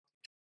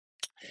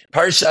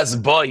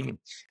Parshas Boy.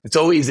 It's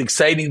always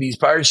exciting, these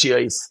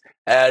parshas,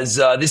 as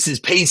this is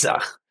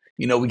Pesach.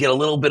 You know, we get a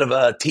little bit of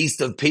a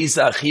taste of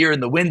Pesach here in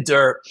the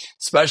winter,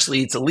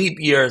 especially it's a leap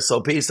year,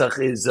 so Pesach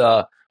is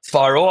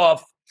far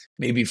off.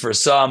 Maybe for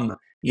some,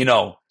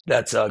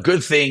 that's a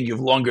good thing. You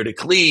have longer to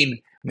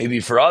clean. Maybe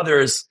for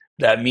others,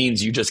 that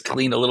means you just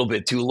clean a little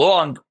bit too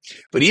long.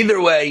 But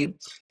either way,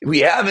 we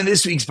have in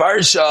this week's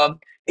parsha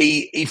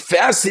a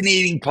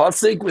fascinating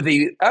pasuk with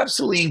a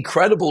absolutely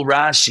incredible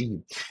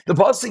Rashi. The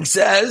pasuk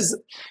says,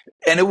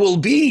 and it will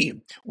be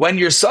when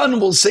your son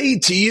will say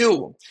to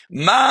you,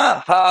 Ma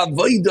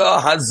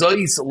ha'avoda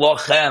hazois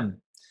lochem.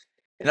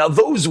 Now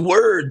those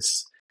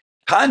words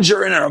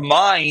conjure in our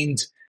mind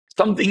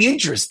something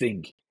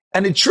interesting,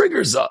 and it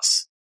triggers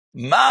us.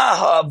 Ma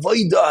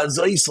ha'avoda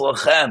hazois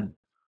lochem.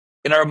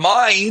 In our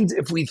mind,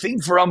 if we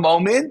think for a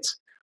moment,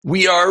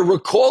 we are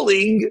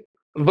recalling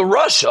the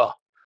Russia,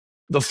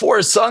 the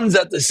four sons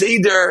at the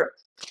Seder,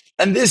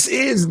 and this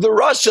is the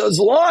Russia's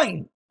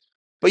line.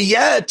 But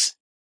yet,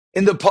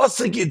 in the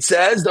pasuk it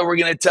says that we're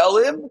going to tell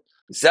him,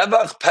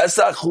 Zevach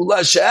Pesach Chul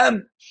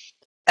Hashem.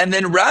 And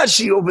then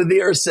Rashi over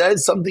there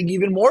says something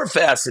even more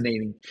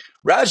fascinating.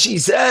 Rashi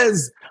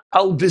says,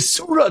 Al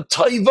Besura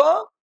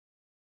Taiva.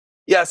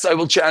 Yes, I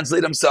will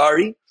translate, I'm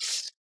sorry.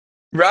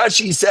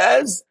 Rashi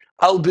says,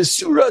 Al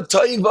Besura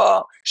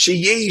Taiva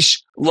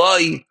Sheyesh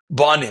Lai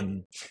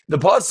Banim. The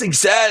pasuk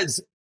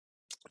says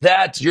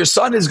that your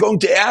son is going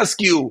to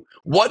ask you,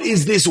 what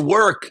is this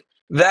work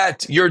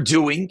that you're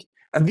doing?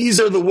 And these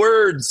are the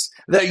words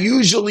that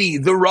usually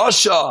the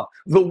Rasha,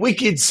 the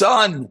wicked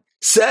son,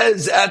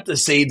 says at the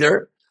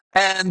Seder.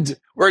 And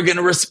we're going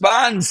to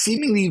respond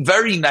seemingly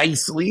very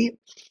nicely.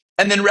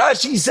 And then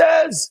Rashi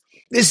says,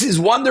 this is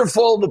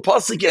wonderful. The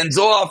pasuk ends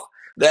off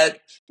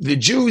that the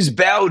Jews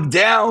bowed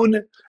down,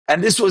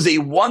 and this was a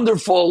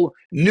wonderful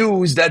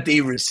news that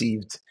they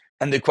received.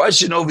 And the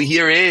question over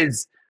here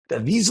is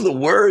that these are the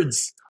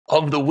words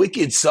of the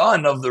wicked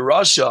son of the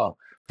Rasha,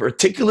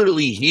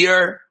 particularly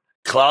here.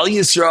 Klal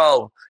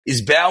Yisrael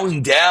is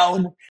bowing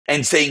down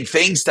and saying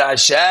thanks to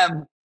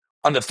Hashem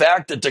on the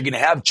fact that they're going to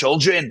have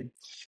children.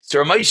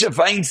 So Moshe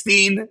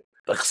Feinstein,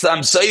 the Chassam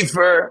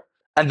Sofer,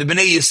 and the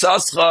Bnei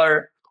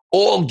Yissaschar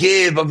all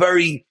give a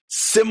very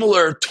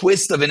similar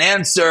twist of an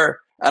answer,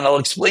 and I'll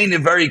explain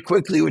it very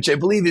quickly, which I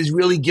believe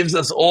really gives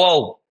us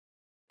all,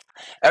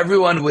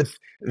 everyone with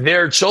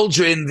their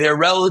children, their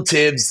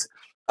relatives,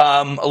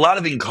 a lot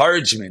of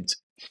encouragement.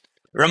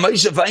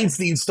 Ramosha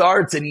Feinstein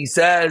starts and he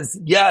says,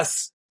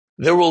 yes,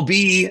 there will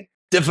be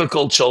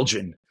difficult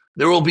children.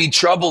 There will be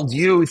troubled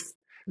youth.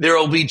 There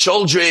will be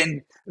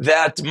children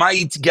that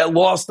might get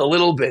lost a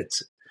little bit.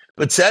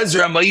 But says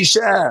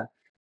Ramosha,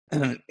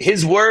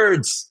 his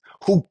words,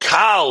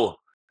 hukal,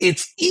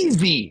 it's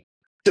easy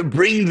to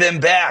bring them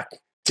back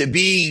to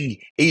being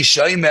a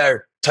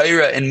shomer,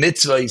 Torah, and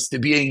mitzvahs, to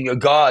being a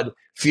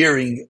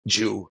God-fearing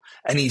Jew.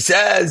 And he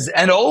says,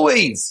 and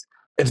always,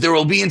 if there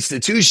will be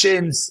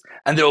institutions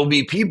and there will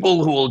be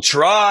people who will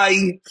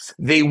try,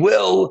 they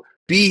will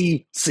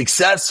be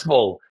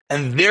successful.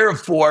 And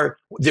therefore,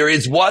 there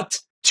is what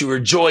to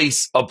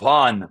rejoice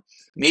upon.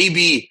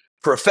 Maybe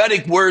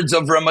prophetic words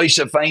of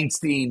Ramosha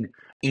Feinstein,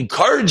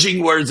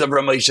 encouraging words of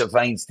Ramosha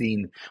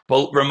Feinstein,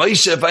 but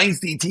Ramosha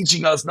Feinstein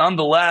teaching us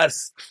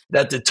nonetheless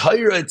that the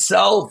Torah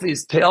itself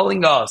is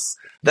telling us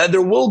that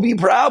there will be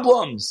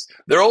problems.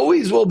 There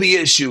always will be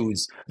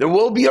issues. There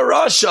will be a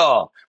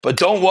Rasha, but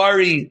don't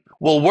worry.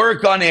 We'll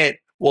work on it.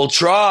 We'll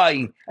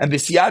try. And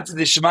b'siyata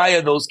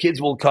d'shmaya, those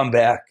kids will come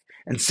back.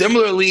 And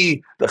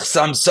similarly, the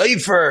Chassam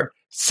Sofer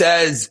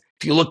says,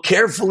 if you look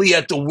carefully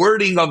at the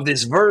wording of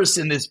this verse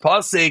in this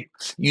pasuk,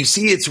 you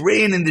see it's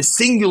written in the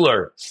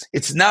singular.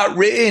 It's not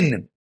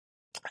written,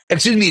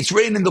 it's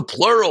written in the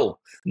plural,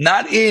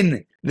 not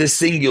in the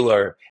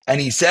singular.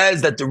 And he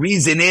says that the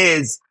reason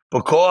is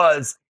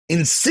because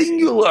in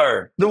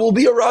singular, there will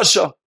be a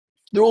Rasha.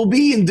 There will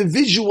be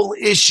individual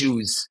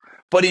issues.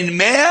 But in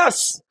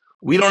mass,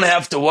 we don't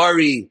have to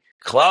worry.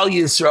 Klal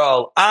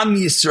Yisrael, Am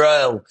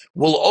Yisrael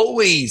will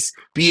always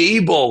be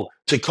able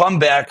to come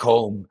back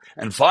home.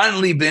 And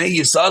finally, Bnei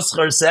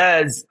Yissaschar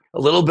says a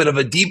little bit of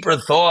a deeper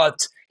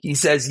thought. He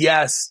says,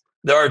 yes,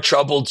 there are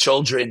troubled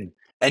children.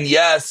 And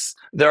yes,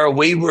 there are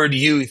wayward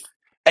youth.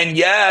 And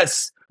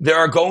yes, there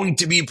are going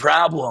to be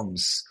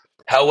problems.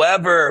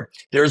 However,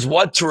 there's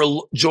what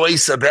to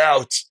rejoice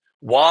about.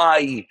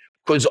 Why?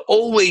 Because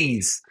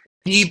always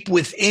deep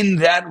within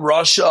that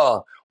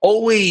Rasha,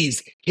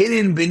 always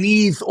hidden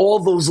beneath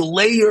all those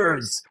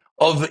layers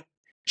of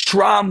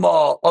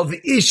trauma, of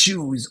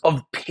issues,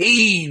 of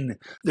pain,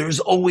 there's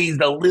always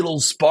a little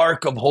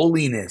spark of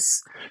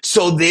holiness.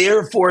 So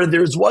therefore,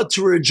 there's what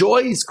to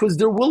rejoice, because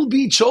there will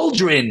be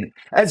children.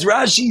 As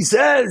Rashi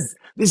says,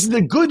 this is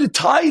the good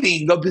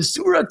tiding of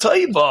Besura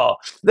Taiva,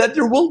 that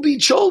there will be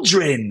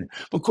children.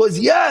 Because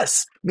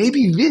yes,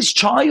 maybe this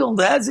child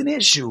has an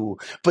issue,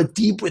 but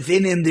deep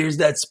within him, there's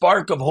that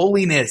spark of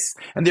holiness.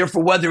 And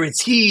therefore, whether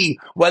it's he,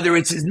 whether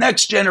it's his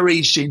next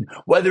generation,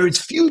 whether it's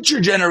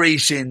future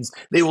generations,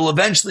 they will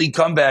eventually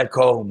come back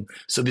home.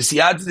 So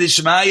b'siyata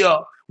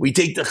d'shmaya, We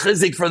take the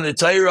chizik from the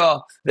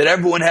Torah that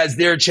everyone has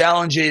their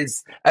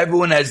challenges,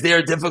 everyone has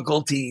their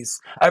difficulties,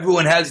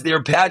 everyone has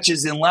their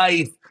patches in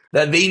life,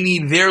 that they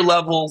need their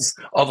levels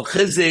of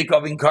chizik,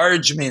 of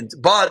encouragement.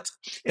 But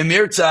in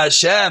Mirza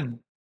Hashem,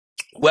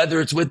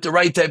 whether it's with the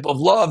right type of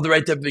love, the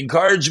right type of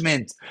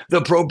encouragement, the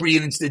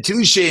appropriate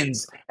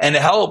institutions, and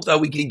help that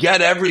we can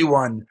get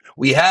everyone.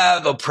 We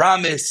have a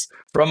promise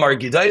from our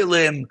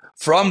Gedalim,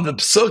 from the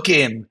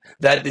Psukim,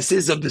 that this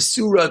is of the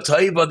Surah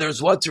Taiva, there's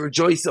what to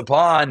rejoice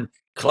upon.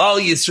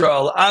 Klal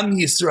Yisrael, Am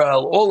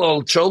Yisrael,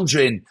 all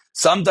children.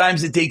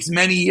 Sometimes it takes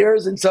many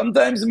years, and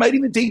sometimes it might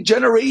even take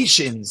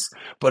generations.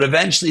 But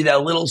eventually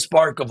that little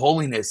spark of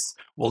holiness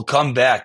will come back.